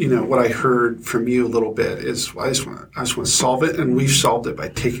problem. What I heard from you a little bit is I just want to solve it, and we've solved it by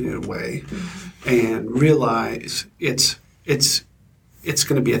taking it away, and realize it's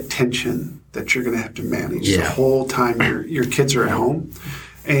going to be a tension that you're going to have to manage the whole time your kids are at home,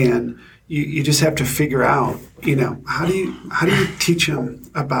 and you just have to figure out how do you teach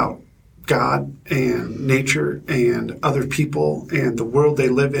them about God and nature and other people and the world they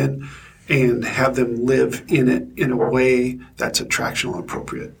live in, and have them live in it in a way that's attractional and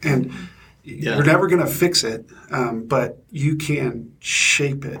appropriate. And you're never going to fix it, but you can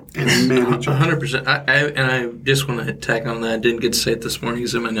shape it and manage it. 100%. I just want to tack on that. I didn't get to say it this morning.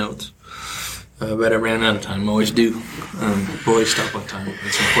 It's in my notes. But I ran out of time. I always do. Always stop on time.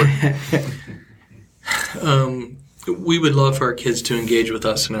 It's important. We would love for our kids to engage with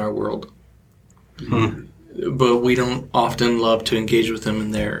us in our world. But we don't often love to engage with them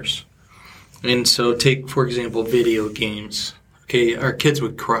in theirs. And so take, for example, video games. Okay, our kids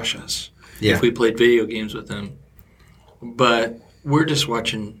would crush us Yeah. if we played video games with them. But we're just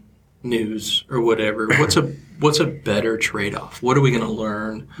watching news or whatever. What's a better trade-off? What are we going to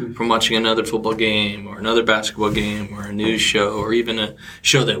learn from watching another football game or another basketball game or a news show or even a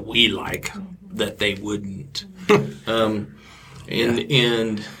show that we like that they wouldn't?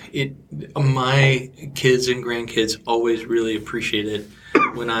 My kids and grandkids always really appreciate it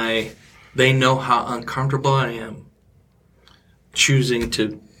when they know how uncomfortable I am choosing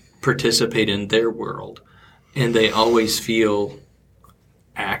to participate in their world, and they always feel,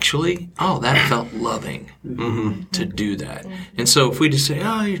 actually, that felt loving to do that. And so if we just say,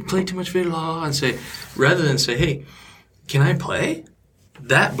 you play too much video, and say, rather than say, hey, can I play?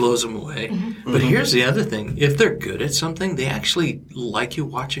 That blows them away. But here's the other thing. If they're good at something, they actually like you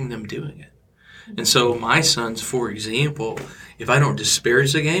watching them doing it. And so my sons, for example, if I don't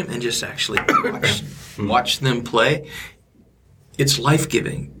disparage the game and just actually watch them play, it's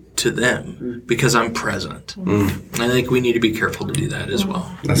life-giving to them because I'm present. I think we need to be careful to do that as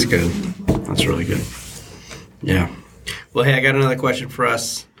well. That's good. That's really good. Yeah. Well, hey, I got another question for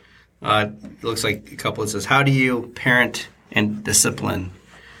us. It looks like a couple. It says, how do you parent and discipline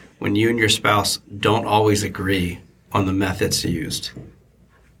when you and your spouse don't always agree on the methods used?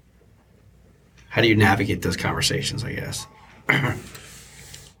 How do you navigate those conversations, I guess?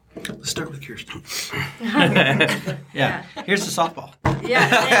 Let's start with Kirsten. Yeah. Here's the softball. Yeah,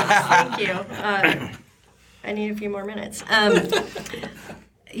 thank you. I need a few more minutes. So,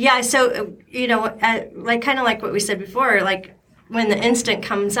 kind of like what we said before, like when the instant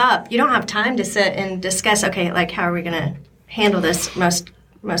comes up, you don't have time to sit and discuss, okay, like how are we going to handle this most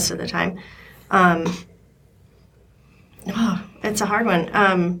of the time. It's a hard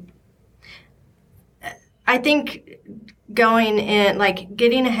one. I think going in, like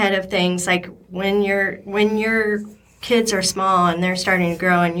getting ahead of things, like when your kids are small and they're starting to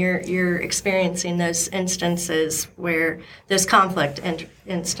grow and you're experiencing those instances where those conflict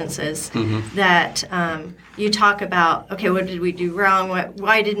instances that you talk about, okay, what did we do wrong?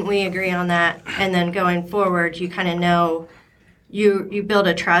 Why didn't we agree on that? And then going forward, you kind of know you build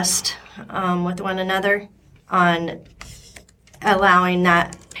a trust with one another on allowing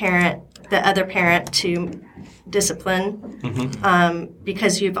that the other parent to discipline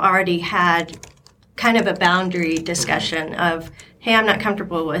because you've already had kind of a boundary discussion of, hey, I'm not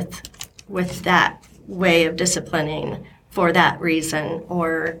comfortable with that way of disciplining for that reason,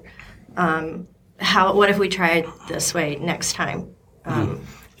 or what if we tried this way next time? What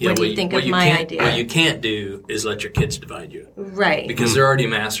do you think of my idea? What you can't do is let your kids divide you. Right. Because they're already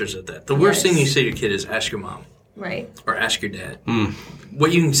masters at that. The worst thing you say to your kid is ask your mom. Right. Or ask your dad.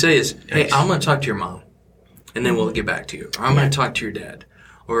 What you can say is, hey, I'm going to talk to your mom, and then we'll get back to you. Or I'm going to talk to your dad.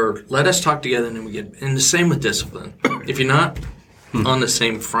 Or let us talk together, and then we get... And the same with discipline. If you're not on the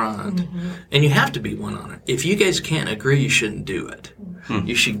same front, and you have to be one on it. If you guys can't agree, you shouldn't do it.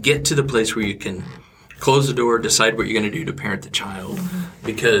 You should get to the place where you can close the door, decide what you're going to do to parent the child.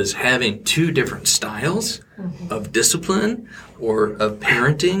 Because having two different styles of discipline or of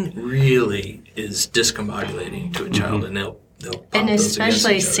parenting really is discombobulating to a child, and they'll pop and those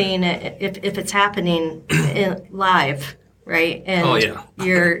especially against each other. seeing it if it's happening live, right? And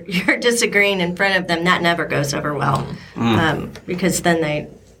you're disagreeing in front of them. That never goes over well because then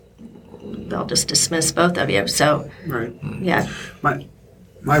they'll just dismiss both of you. So Right. Yeah.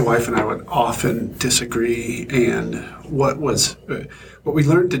 My wife and I would often disagree, and what we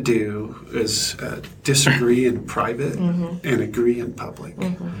learned to do is disagree in private and agree in public.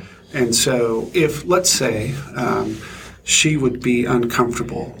 And so if, let's say, she would be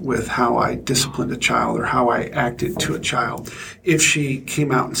uncomfortable with how I disciplined a child or how I acted to a child, if she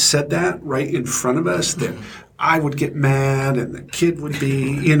came out and said that right in front of us, that I would get mad and the kid would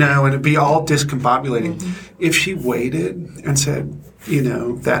be, and it'd be all discombobulating. If she waited and said,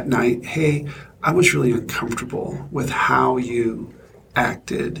 that night, hey, I was really uncomfortable with how you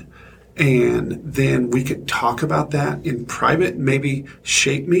acted, and then we could talk about that in private, maybe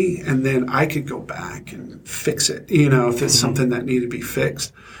shape me, and then I could go back and fix it, if it's something that needed to be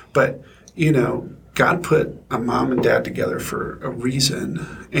fixed. But, God put a mom and dad together for a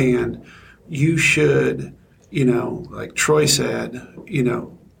reason, and you should, like Troy said,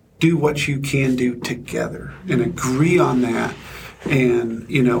 do what you can do together and agree on that. And,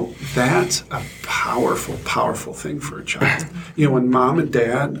 that's a powerful, powerful thing for a child. When mom and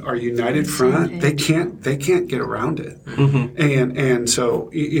dad are united front, they can't get around it. And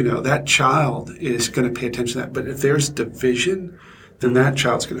so, that child is going to pay attention to that. But if there's division, then that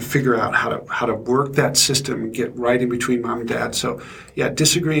child's going to figure out how to work that system and get right in between mom and dad. So, yeah,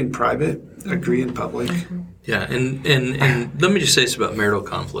 disagree in private, agree in public. Yeah, and let me just say this about marital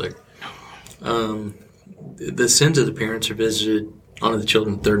conflict. The sins of the parents are visited on the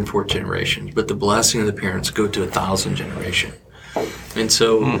children third and fourth generations, but the blessing of the parents go to 1,000 generations. And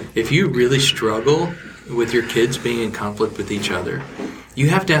so if you really struggle with your kids being in conflict with each other, you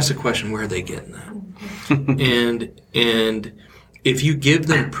have to ask the question, where are they getting that? and if you give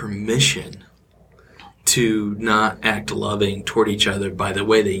them permission to not act loving toward each other by the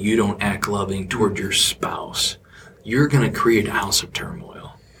way that you don't act loving toward your spouse, you're going to create a house of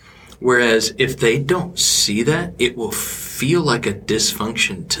turmoil. Whereas if they don't see that, it will feel like a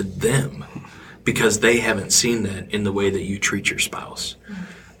dysfunction to them because they haven't seen that in the way that you treat your spouse.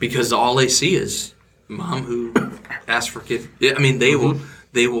 Because all they see is mom who asks for kids. I mean, they will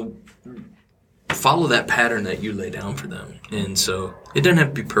follow that pattern that you lay down for them. And so it doesn't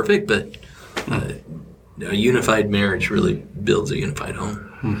have to be perfect, but a unified marriage really builds a unified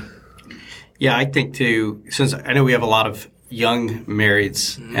home. Yeah, I think too, since I know we have a lot of young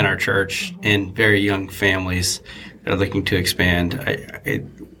marrieds in our church and very young families that are looking to expand,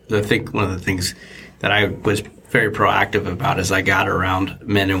 I think one of the things that I was very proactive about is I got around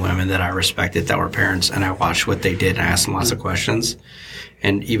men and women that I respected that were parents, and I watched what they did and asked them lots of questions.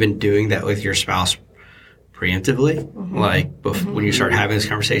 And even doing that with your spouse preemptively, when you start having these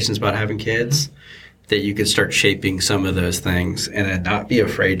conversations about having kids, that you could start shaping some of those things and then not be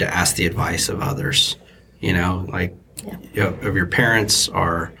afraid to ask the advice of others, of your parents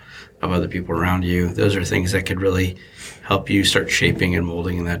or of other people around you. Those are things that could really help you start shaping and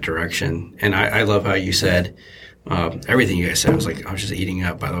molding in that direction. And I love how you said, everything you guys said, I was just eating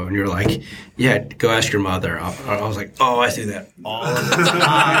up, by the way. And you were like, yeah, go ask your mother. I was like, oh, I do that all the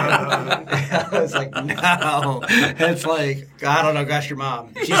time. I was like, no. It's like, I don't know, go ask your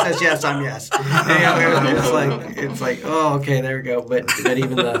mom. She says yes, I'm yes. It's like, oh, okay, there we go. But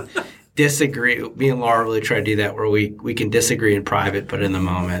even the disagree, me and Laura really try to do that where we can disagree in private, but in the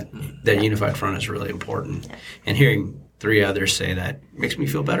moment, that unified front is really important. And hearing 3 others say that makes me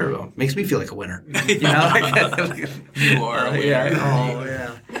feel better. Makes me feel like a winner. You are a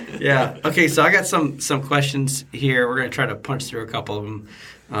winner. Yeah. Okay, so I got some questions here. We're going to try to punch through a couple of them.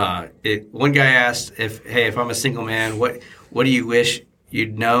 One guy asked, if I'm a single man, what do you wish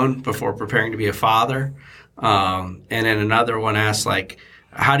you'd known before preparing to be a father? And then another one asked,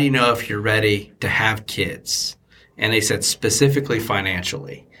 how do you know if you're ready to have kids? And they said specifically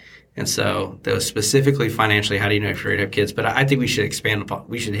financially. And so those specifically financially, how do you know if you're ready to have kids? But I think we should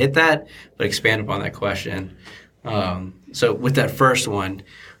we should hit that, but expand upon that question. So with that first one,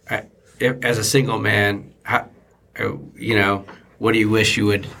 as a single man, what do you wish you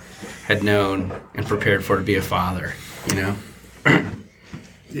had known and prepared for to be a father? Yeah,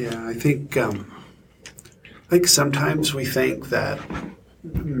 I think sometimes we think that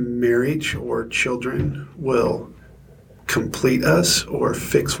marriage or children will complete us or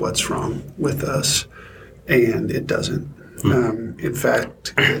fix what's wrong with us, and it doesn't. In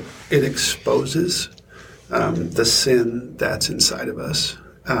fact, it exposes the sin that's inside of us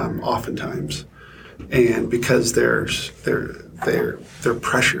oftentimes, and because there are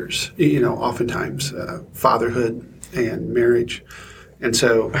pressures, oftentimes fatherhood and marriage, and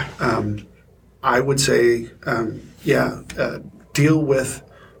so I would say, deal with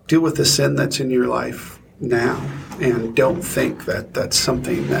the sin that's in your life now, and don't think that that's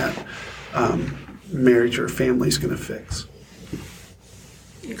something that marriage or family is going to fix.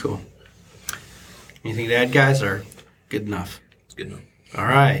 Cool. Anything to add, guys, or good enough? It's good enough. All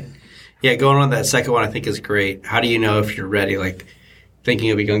right. Yeah, going on that second one I think is great. How do you know if you're ready? Thinking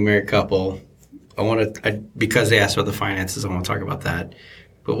of a young married couple, because they asked about the finances, I want to talk about that.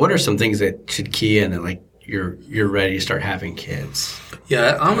 But what are some things that should key in that you're ready to start having kids?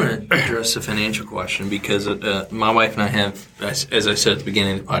 Yeah, I'm going to address the financial question because my wife and I have, as I said at the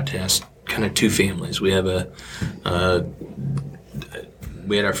beginning of the podcast, kind of 2 families. We have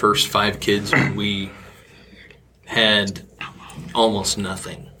we had our first 5 kids when we had almost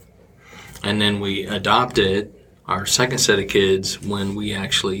nothing. And then we adopted our second set of kids when we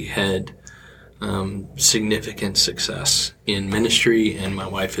actually had significant success in ministry, and my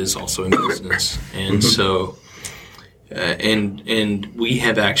wife is also in business. And so, and we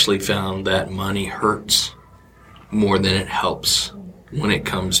have actually found that money hurts more than it helps when it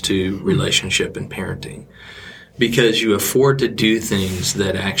comes to relationship and parenting, because you afford to do things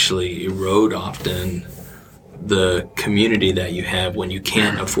that actually erode often the community that you have when you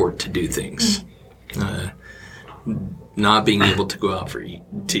can't afford to do things. not being able to go out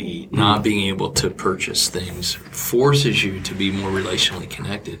to eat, not being able to purchase things, forces you to be more relationally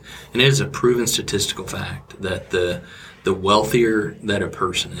connected. And it is a proven statistical fact that the wealthier that a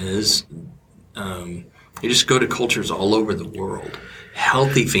person is, you just go to cultures all over the world.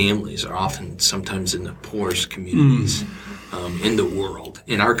 Healthy families are often sometimes in the poorest communities in the world.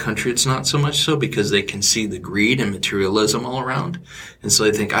 In our country, it's not so much so because they can see the greed and materialism all around. And so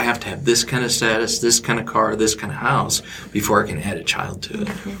they think, I have to have this kind of status, this kind of car, this kind of house before I can add a child to it.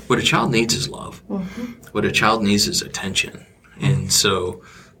 What a child needs is love. What a child needs is attention. And so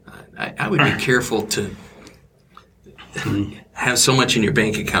I would be careful to have so much in your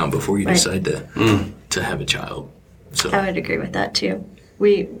bank account before you decide to have a child. So I would agree with that too.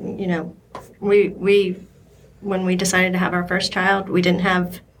 We when we decided to have our first child, we didn't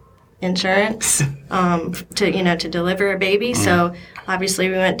have insurance to deliver a baby. So obviously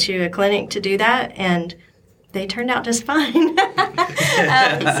we went to a clinic to do that, and they turned out just fine.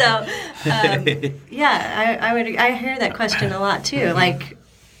 I hear that question a lot too. Like,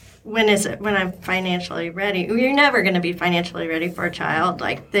 when I'm financially ready? You're never going to be financially ready for a child.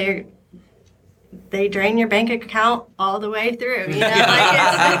 Like, they drain your bank account all the way through,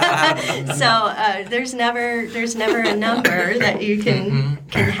 so there's never a number that you can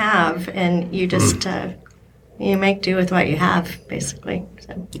have, and you just you make do with what you have, basically.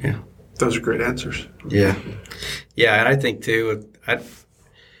 So. Yeah, those are great answers. Yeah, and I think too. I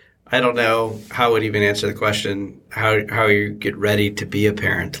don't know how I would even answer the question how you get ready to be a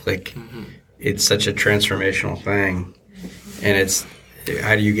parent. Like, it's such a transformational thing, and it's.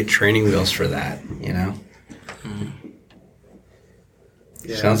 How do you get training wheels for that, Yeah.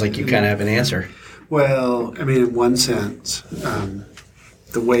 Sounds like you kind of have an answer. Well, I mean, in one sense,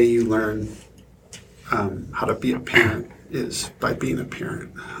 the way you learn how to be a parent is by being a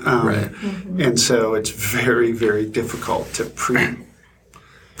parent. Right. And so it's very, very difficult to prepare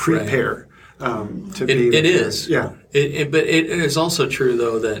to be It is. Yeah. But it is also true,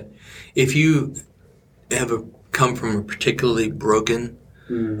 though, that if you have come from a particularly broken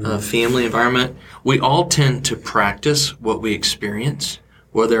family environment, we all tend to practice what we experience,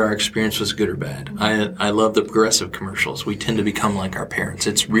 whether our experience was good or bad. I love the Progressive commercials. We tend to become like our parents.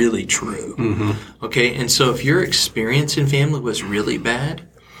 It's really true. Okay, and so if your experience in family was really bad,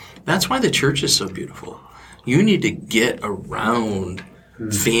 that's why the church is so beautiful. You need to get around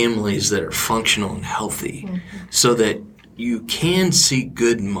families that are functional and healthy so that you can see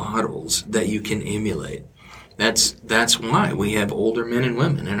good models that you can emulate. That's why we have older men and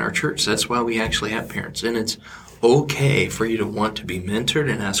women in our church. That's why we actually have parents. And it's okay for you to want to be mentored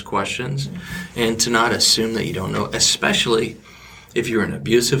and ask questions and to not assume that you don't know, especially if you're in an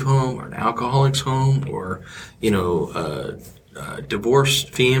abusive home or an alcoholic's home or, a divorced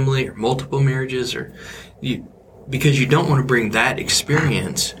family or multiple marriages, because you don't want to bring that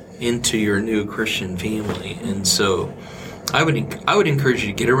experience into your new Christian family. And so I would encourage you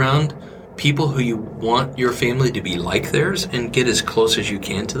to get around people who you want your family to be like theirs and get as close as you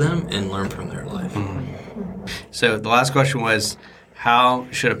can to them and learn from their life. So the last question was, how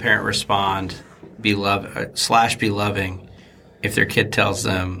should a parent respond, be loving, if their kid tells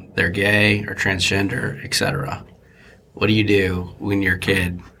them they're gay or transgender, etc.? What do you do when your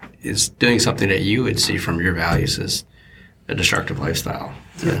kid is doing something that you would see from your values as a destructive lifestyle?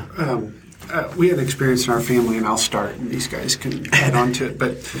 Yeah. We had an experience in our family, and I'll start, and these guys can add on to it.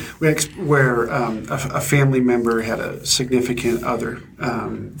 But where a family member had a significant other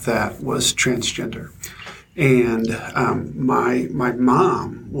that was transgender, and my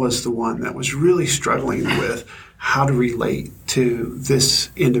mom was the one that was really struggling with how to relate to this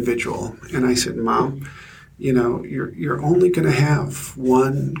individual. And I said, Mom, you're only going to have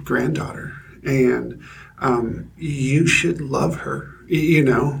one granddaughter, and you should love her.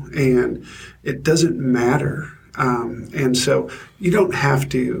 And it doesn't matter. And so you don't have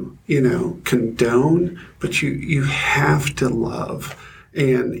to, condone, but you have to love.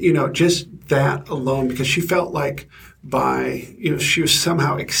 And, just that alone, because she felt like she was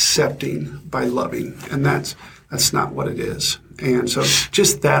somehow accepting by loving. And that's not what it is. And so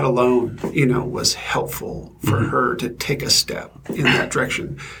just that alone, was helpful for her to take a step in that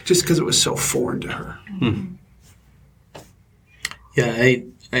direction, just because it was so foreign to her. Yeah,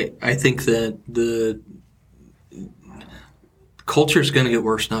 I think that the culture is going to get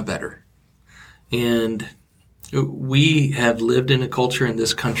worse, not better. And we have lived in a culture in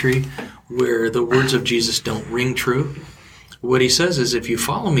this country where the words of Jesus don't ring true. What he says is, if you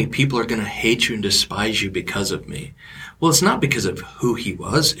follow me, people are going to hate you and despise you because of me. Well, it's not because of who he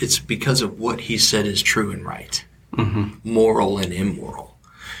was. It's because of what he said is true and right, moral and immoral.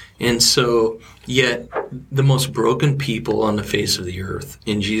 And so, yet, the most broken people on the face of the earth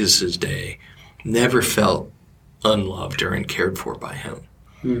in Jesus' day never felt unloved or uncared for by him.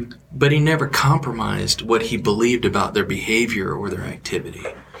 But he never compromised what he believed about their behavior or their activity.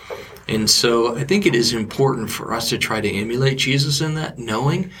 And so I think it is important for us to try to emulate Jesus in that,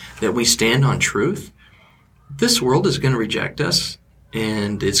 knowing that we stand on truth. This world is going to reject us,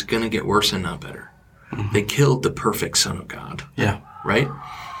 and it's going to get worse and not better. They killed the perfect Son of God. Yeah. Right?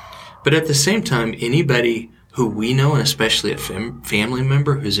 But at the same time, anybody who we know, and especially a family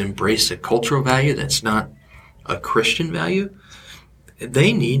member who's embraced a cultural value that's not a Christian value,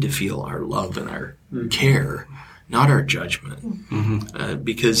 they need to feel our love and our care, not our judgment.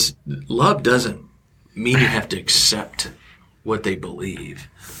 Because love doesn't mean you have to accept what they believe.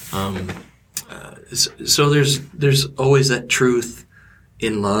 So there's always that truth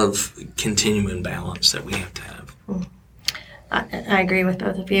in love, continuum and balance that we have to have. I agree with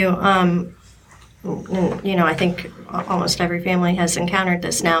both of you. And, I think almost every family has encountered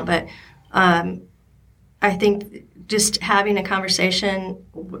this now, but I think just having a conversation,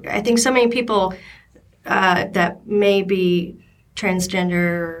 I think so many people that may be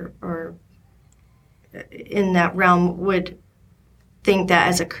transgender or in that realm would think that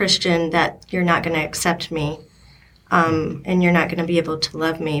as a Christian that you're not going to accept me and you're not going to be able to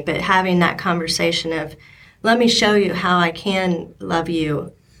love me. But having that conversation of, let me show you how I can love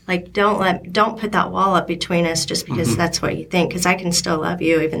you. Like, don't put that wall up between us just because that's what you think, because I can still love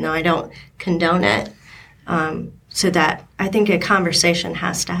you even though I don't condone it. So that I think a conversation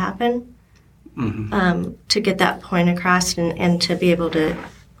has to happen to get that point across and to be able to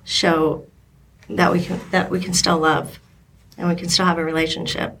show that we can still love and we can still have a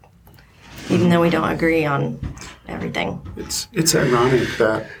relationship even though we don't agree on everything. It's ironic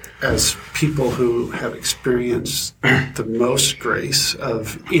that as people who have experienced the most grace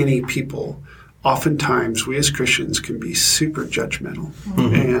of any people, oftentimes we as Christians can be super judgmental.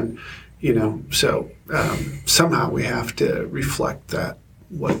 And, so somehow we have to reflect that,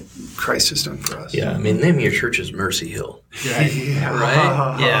 what Christ has done for us. Yeah, I mean, the name of your church is Mercy Hill. Yeah.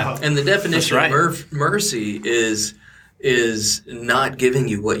 Right? Yeah. And the definition That's right. of mercy is not giving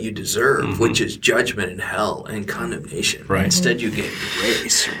you what you deserve, which is judgment and hell and condemnation. Right. Instead, you get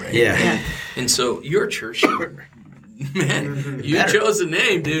grace. Right? Yeah. And so your church, man, you chose a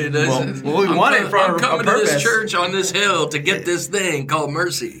name, dude. Well, we want it for I'm a coming to purpose. this church on this hill to get this thing called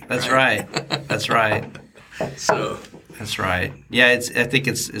mercy. That's right. That's right. So That's right. Yeah, I think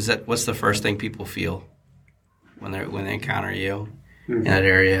is that what's the first thing people feel when they encounter you in that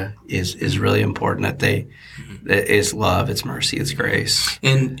area is really important. That it's love, it's mercy, it's grace.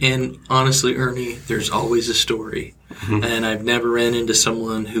 And honestly, Ernie, there's always a story, and I've never ran into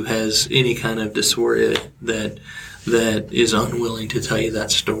someone who has any kind of dysphoria that is unwilling to tell you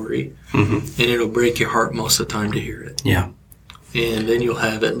that story, and it'll break your heart most of the time to hear it. Yeah. And then you'll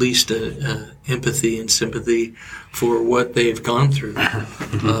have at least a empathy and sympathy for what they've gone through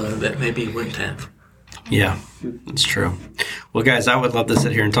that maybe you wouldn't have. Yeah, it's true. Well, guys, I would love to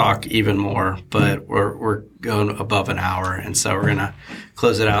sit here and talk even more, but we're going above an hour, and so we're going to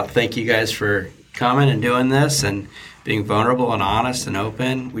close it out. Thank you guys for coming and doing this and being vulnerable and honest and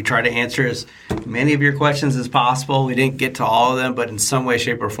open. We try to answer as many of your questions as possible. We didn't get to all of them, but in some way,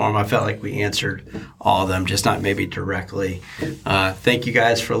 shape, or form, I felt like we answered all of them, just not maybe directly. Thank you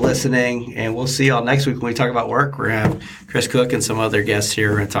guys for listening, and we'll see y'all next week when we talk about work. We're going to have Chris Cook and some other guests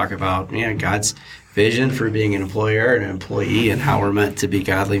here. We're going to talk about God's vision for being an employer and an employee and how we're meant to be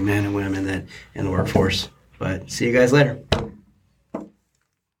godly men and women in the workforce. But see you guys later.